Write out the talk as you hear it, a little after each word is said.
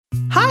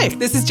Hi,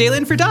 this is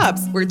Jalen for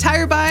Dobbs, where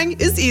tire buying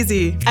is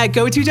easy. At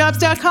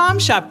GoToDobbs.com,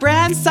 shop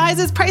brands,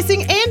 sizes,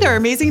 pricing, and our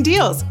amazing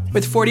deals.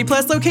 With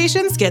 40-plus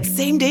locations, get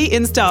same-day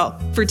install.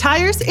 For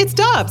tires, it's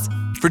Dobbs.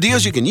 For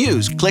deals you can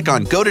use, click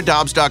on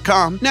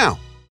GoToDobbs.com now.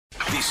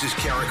 This is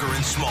Carragher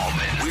and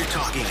Smallman. We're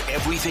talking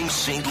everything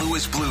St.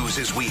 Louis Blues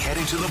as we head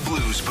into the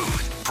Blues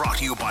booth. Brought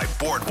to you by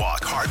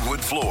Boardwalk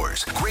Hardwood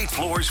Floors. Great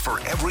floors for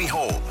every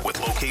home, with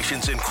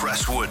locations in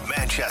Crestwood,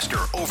 Manchester,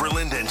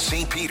 Overland, and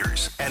St.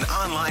 Peters. And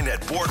online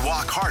at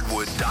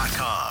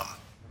BoardwalkHardwood.com.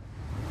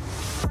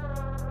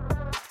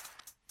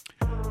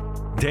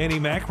 Danny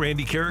Mac,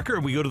 Randy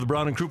Carragher. We go to the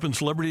Brown and Crouppen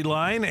Celebrity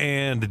Line,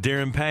 and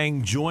Darren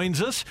Pang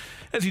joins us,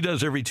 as he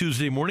does every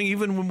Tuesday morning,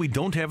 even when we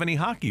don't have any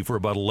hockey for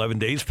about 11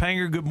 days.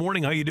 Panger, good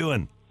morning. How you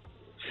doing?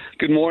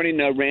 Good morning,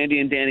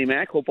 Randy and Danny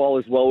Mac. Hope all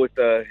is well with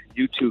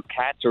you two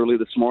cats early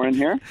this morning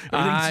here.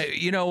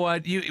 You know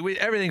what?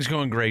 Everything's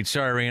going great.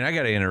 Sorry, Randy, I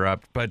got to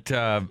interrupt, but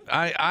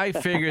I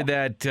figured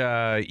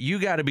that you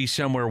got to be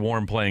somewhere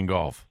warm playing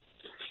golf.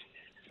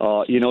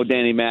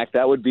 Danny Mac,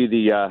 that would be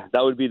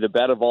the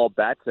bet of all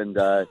bets, and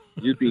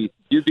you'd be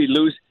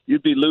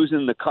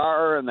losing the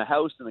car and the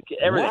house and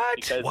everything. What?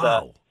 Because,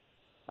 wow.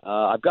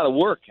 I've got to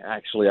work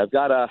actually. I've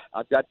got a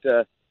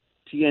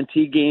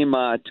TNT game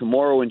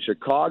tomorrow in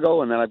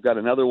Chicago, and then I've got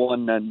another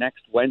one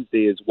next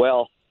Wednesday as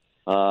well.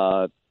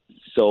 So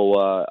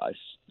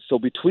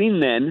between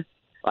then,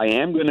 I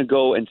am going to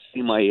go and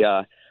see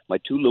my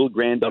two little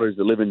granddaughters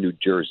that live in New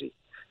Jersey.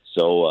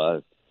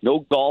 So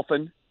no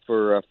golfing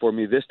for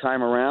me this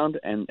time around,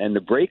 and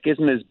the break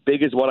isn't as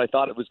big as what I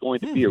thought it was going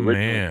to be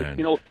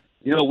originally.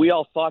 Man. We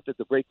all thought that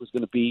the break was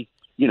going to be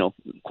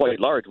quite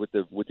large with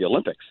the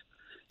Olympics,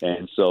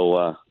 and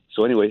so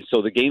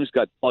the games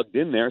got plugged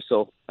in there.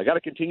 So I got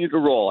to continue to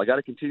roll. I got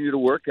to continue to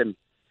work, and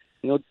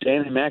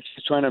Dan and Max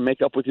is trying to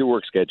make up with your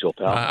work schedule,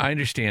 pal. I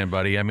understand,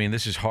 buddy. I mean,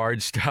 this is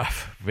hard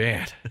stuff,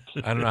 man.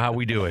 I don't know how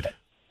we do it.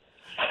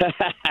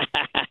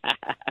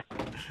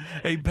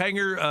 Hey,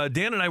 Panger,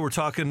 Dan and I were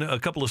talking a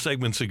couple of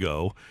segments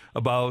ago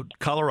about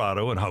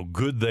Colorado and how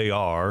good they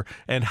are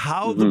and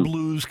how the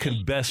Blues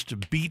can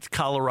best beat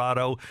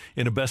Colorado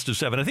in a best of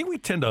seven. I think we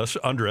tend to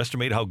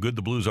underestimate how good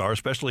the Blues are,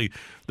 especially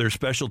their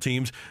special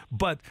teams.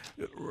 But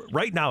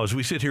right now, as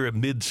we sit here at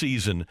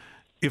midseason,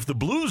 if the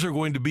Blues are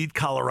going to beat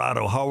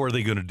Colorado, how are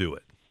they going to do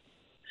it?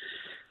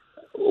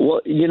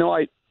 Well,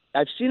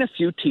 I've seen a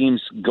few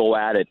teams go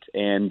at it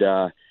and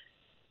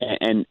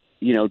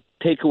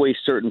take away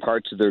certain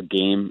parts of their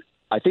game.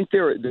 I think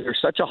they're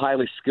such a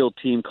highly skilled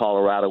team,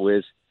 Colorado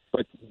is,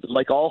 but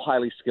like all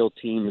highly skilled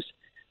teams,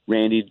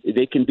 Randy,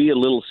 they can be a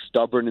little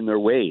stubborn in their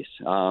ways.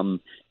 That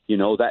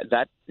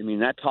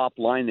top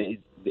line,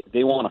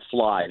 they want to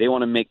fly, they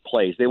want to make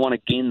plays, they want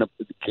to gain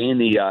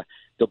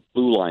the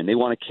blue line, they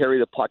want to carry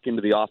the puck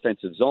into the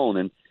offensive zone,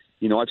 and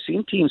I've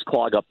seen teams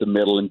clog up the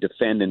middle and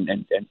defend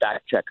and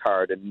back check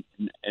hard, and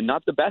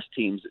not the best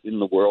teams in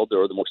the world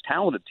or the most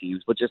talented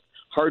teams, but just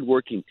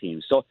hardworking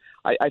teams. So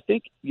I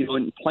think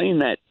in playing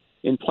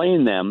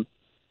them,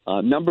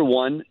 number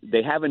one,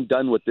 they haven't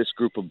done what this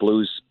group of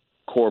Blues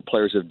core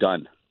players have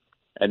done,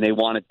 and they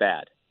want it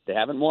bad. They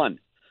haven't won.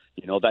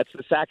 That's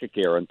the Sakic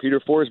era and Peter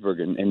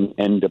Forsberg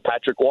and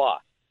Patrick Waugh.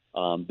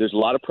 There's a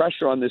lot of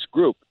pressure on this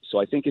group, so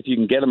I think if you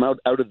can get them out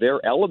of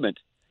their element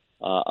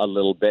a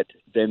little bit,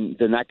 then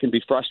that can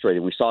be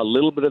frustrating. We saw a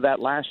little bit of that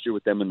last year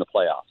with them in the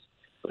playoffs.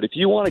 But if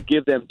you want to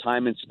give them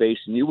time and space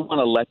and you want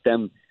to let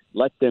them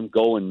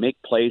go and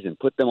make plays and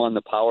put them on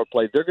the power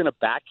play, they're going to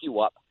back you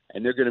up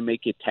and they're going to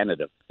make you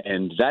tentative.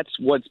 And that's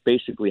what's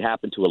basically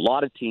happened to a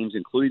lot of teams,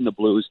 including the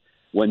Blues,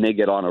 when they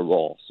get on a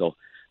roll. So,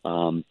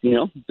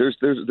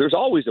 there's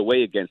always a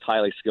way against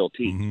highly skilled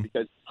teams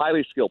because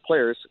highly skilled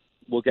players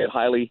will get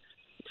highly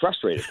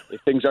frustrated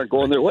if things aren't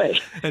going their way.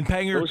 And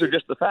Panger, those are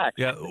just the facts.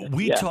 Yeah,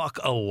 we talk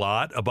a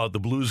lot about the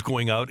Blues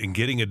going out and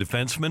getting a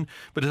defenseman,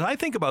 but as I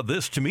think about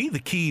this, to me, the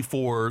key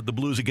for the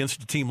Blues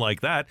against a team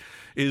like that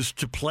is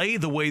to play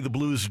the way the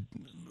Blues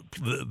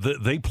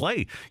they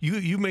play.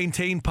 You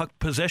maintain puck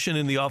possession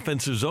in the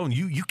offensive zone.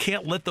 You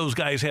can't let those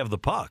guys have the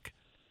puck.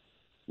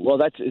 Well,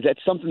 that's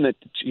something that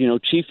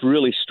Chief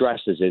really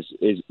stresses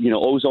is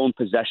ozone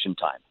possession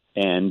time,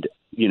 and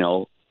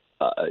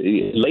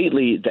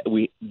lately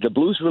the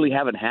Blues really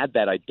haven't had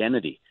that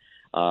identity.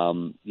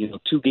 2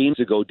 games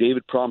ago,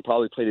 David Prom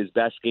probably played his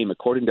best game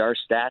according to our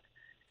stat.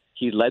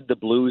 He led the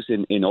Blues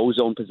in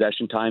ozone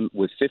possession time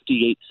with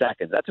 58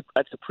 seconds.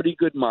 That's a pretty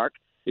good mark.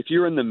 If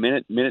you're in the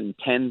minute and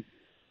 10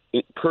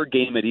 per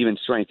game at even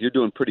strength, you're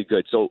doing pretty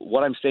good. So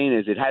what I'm saying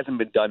is it hasn't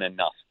been done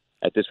enough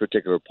at this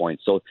particular point.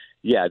 So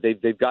yeah,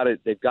 they've got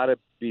to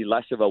be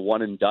less of a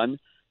one and done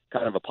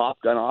kind of a pop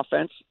gun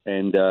offense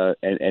and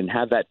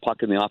have that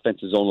puck in the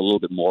offensive zone a little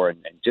bit more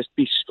and just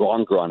be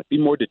stronger on it. Be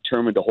more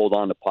determined to hold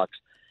on to pucks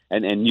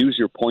and use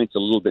your points a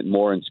little bit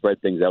more and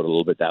spread things out a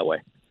little bit that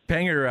way.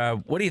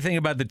 Panger, what do you think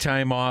about the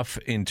time off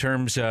in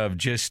terms of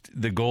just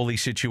the goalie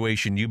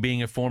situation? You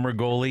being a former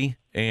goalie,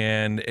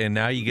 and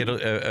now you get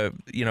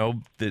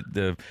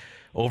the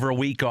over a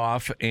week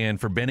off, and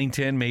for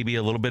Bennington, maybe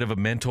a little bit of a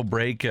mental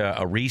break,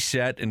 a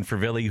reset, and for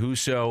Ville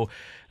Husso,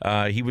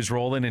 he was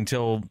rolling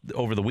until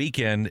over the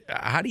weekend.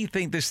 How do you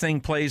think this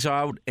thing plays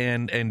out,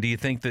 and do you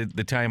think that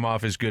the time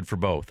off is good for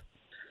both?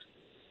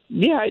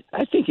 Yeah,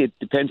 I think it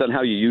depends on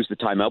how you use the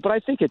timeout, but I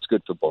think it's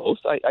good for both.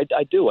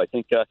 I do. I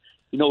think,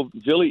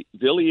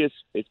 Ville is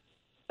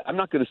I'm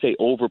not going to say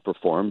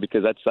overperformed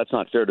because that's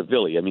not fair to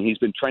Ville. I mean, he's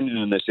been trending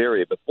in this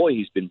area, but boy,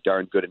 he's been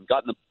darn good and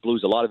gotten the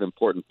Blues a lot of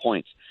important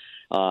points.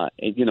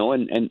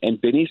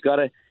 And Benny's got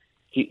to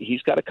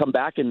he's got to come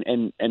back and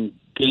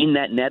gain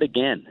that net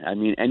again. I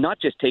mean, and not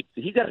just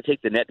he's got to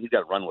take the net, he's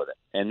got to run with it,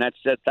 and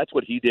that's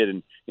what he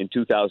did in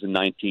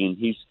 2019.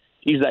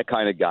 He's that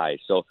kind of guy.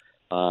 So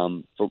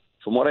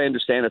from what I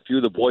understand, a few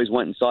of the boys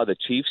went and saw the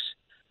Chiefs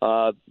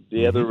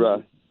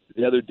the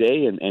other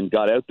day and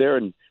got out there,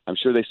 and I'm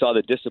sure they saw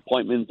the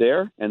disappointment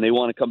there, and they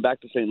want to come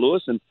back to St.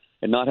 Louis and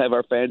not have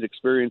our fans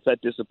experience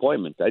that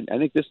disappointment. I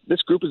think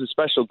this group is a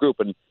special group,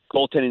 and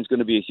goaltending is going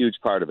to be a huge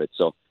part of it.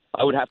 So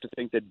I would have to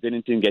think that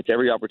Binnington gets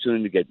every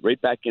opportunity to get right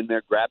back in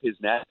there, grab his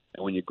net,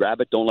 and when you grab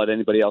it, don't let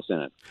anybody else in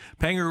it.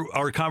 Panger,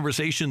 our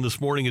conversation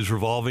this morning is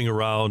revolving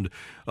around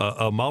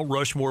a Mount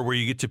Rushmore where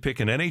you get to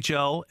pick an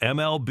NHL,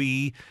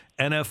 MLB,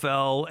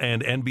 NFL,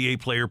 and NBA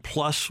player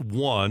plus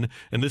one,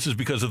 and this is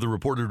because of the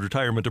reported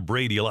retirement of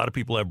Brady. A lot of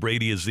people have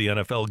Brady as the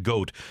NFL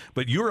GOAT,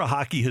 but you're a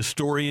hockey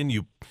historian.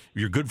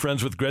 You're good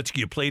friends with Gretzky.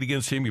 You played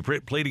against him. You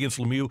played against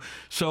Lemieux.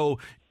 So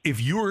if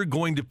you're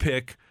going to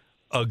pick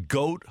a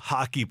GOAT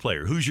hockey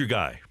player, who's your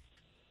guy?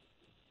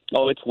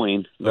 Oh, it's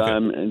Wayne.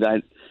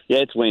 Okay.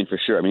 It's Wayne for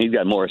sure. I mean, he's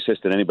got more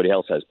assists than anybody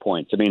else has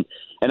points. I mean,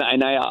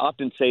 and I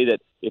often say that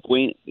if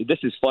Wayne, this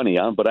is funny,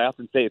 but I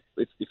often say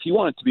if he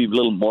wanted to be a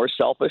little more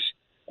selfish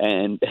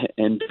and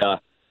in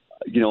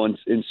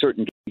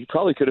certain games, he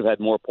probably could have had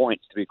more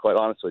points, to be quite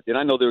honest with you. And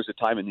I know there was a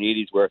time in the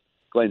 80s where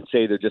Glenn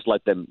Sather just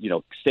let them,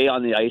 stay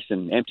on the ice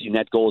and empty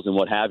net goals and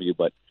what have you,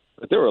 but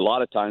there were a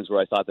lot of times where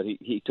I thought that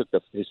he took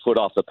his foot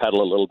off the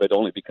pedal a little bit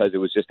only because it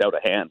was just out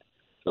of hand.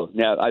 So,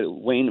 yeah,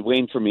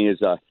 Wayne for me is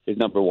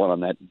number one on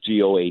that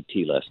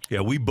GOAT list.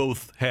 Yeah, we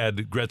both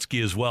had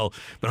Gretzky as well.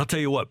 But I'll tell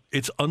you what,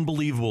 it's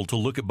unbelievable to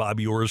look at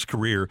Bobby Orr's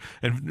career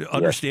and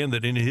understand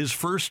that in his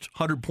first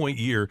 100-point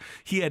year,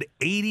 he had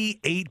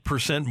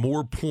 88%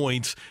 more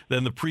points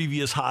than the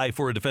previous high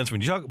for a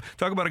defenseman. You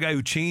talk about a guy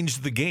who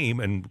changed the game,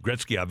 and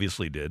Gretzky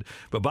obviously did,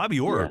 but Bobby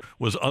Orr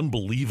was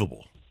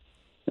unbelievable.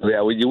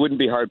 Yeah, well, you wouldn't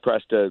be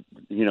hard-pressed to,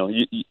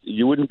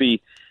 you wouldn't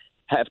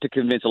have to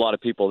convince a lot of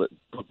people that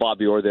put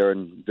Bobby Orr there,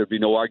 and there'd be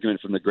no argument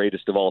from the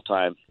greatest of all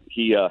time.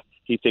 He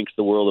thinks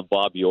the world of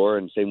Bobby Orr,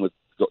 and same with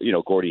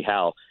Gordie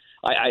Howe.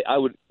 I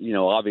would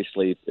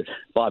obviously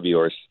Bobby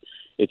Orr.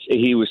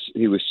 He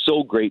was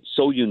so great,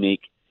 so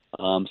unique,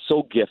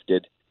 so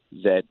gifted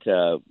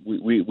that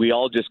we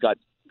all just got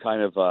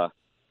kind of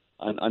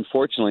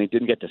unfortunately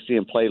didn't get to see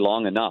him play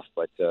long enough.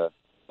 But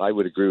I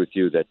would agree with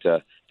you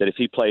that if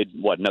he played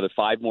another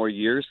 5 more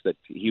years, that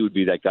he would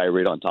be that guy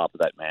right on top of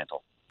that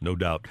mantle. No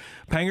doubt.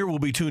 Panger will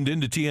be tuned in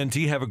to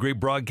TNT. Have a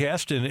great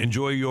broadcast and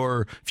enjoy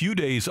your few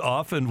days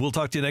off, and we'll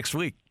talk to you next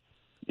week.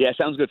 Yeah,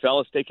 sounds good,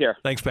 fellas. Take care.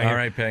 Thanks, Panger. All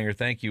right, Panger.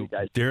 Thank you.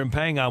 Guys. Darren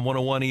Pang on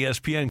 101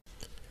 ESPN.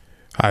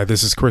 Hi,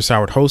 this is Chris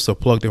Howard, host of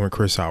Plugged In with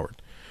Chris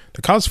Howard.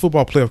 The College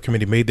Football Playoff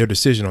Committee made their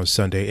decision on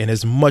Sunday, and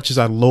as much as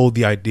I loathe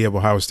the idea of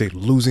Ohio State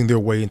losing their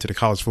way into the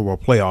College Football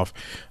Playoff,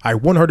 I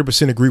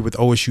 100% agree with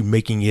OSU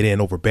making it in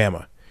over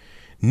Bama.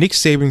 Nick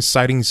Saban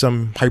citing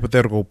some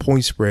hypothetical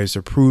point spreads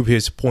to prove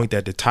his point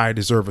that the Tide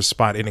deserve a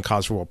spot in the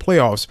college football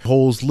playoffs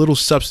holds little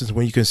substance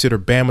when you consider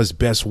Bama's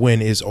best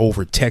win is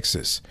over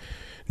Texas.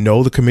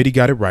 No, the committee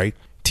got it right.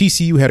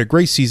 TCU had a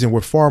great season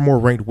with far more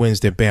ranked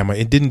wins than Bama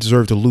and didn't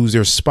deserve to lose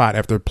their spot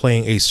after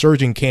playing a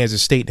surging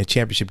Kansas State in a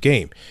championship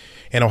game.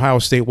 And Ohio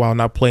State, while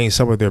not playing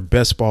some of their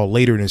best ball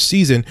later in the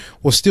season,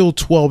 was still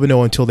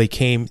 12-0 until they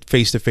came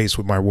face-to-face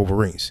with my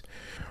Wolverines.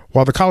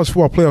 While the college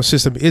football playoff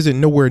system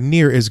isn't nowhere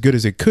near as good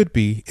as it could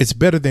be, it's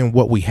better than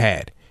what we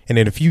had. And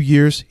in a few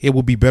years, it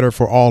will be better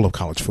for all of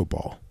college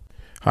football.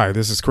 Hi,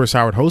 this is Chris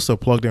Howard, host of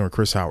Plugged In with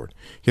Chris Howard.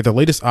 Get the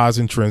latest odds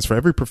and trends for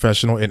every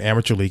professional and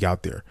amateur league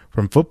out there.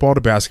 From football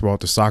to basketball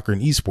to soccer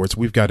and esports,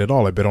 we've got it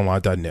all at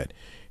betonline.net.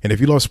 And if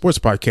you love sports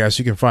podcasts,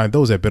 you can find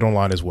those at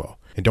BetOnline as well.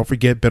 And don't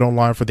forget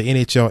BetOnline for the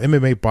NHL,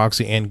 MMA,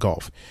 boxing, and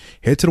golf.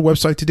 Head to the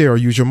website today or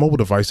use your mobile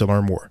device to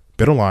learn more.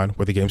 BetOnline,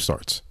 where the game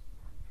starts.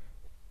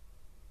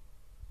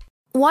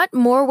 Want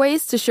more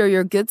ways to show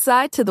your good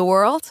side to the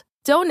world?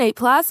 Donate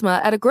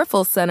plasma at a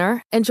Grifols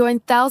Center and join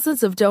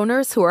thousands of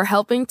donors who are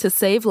helping to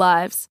save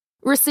lives.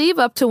 Receive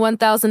up to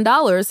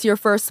 $1,000 your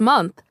first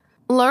month.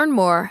 Learn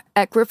more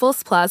at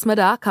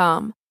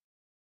grifolsplasma.com.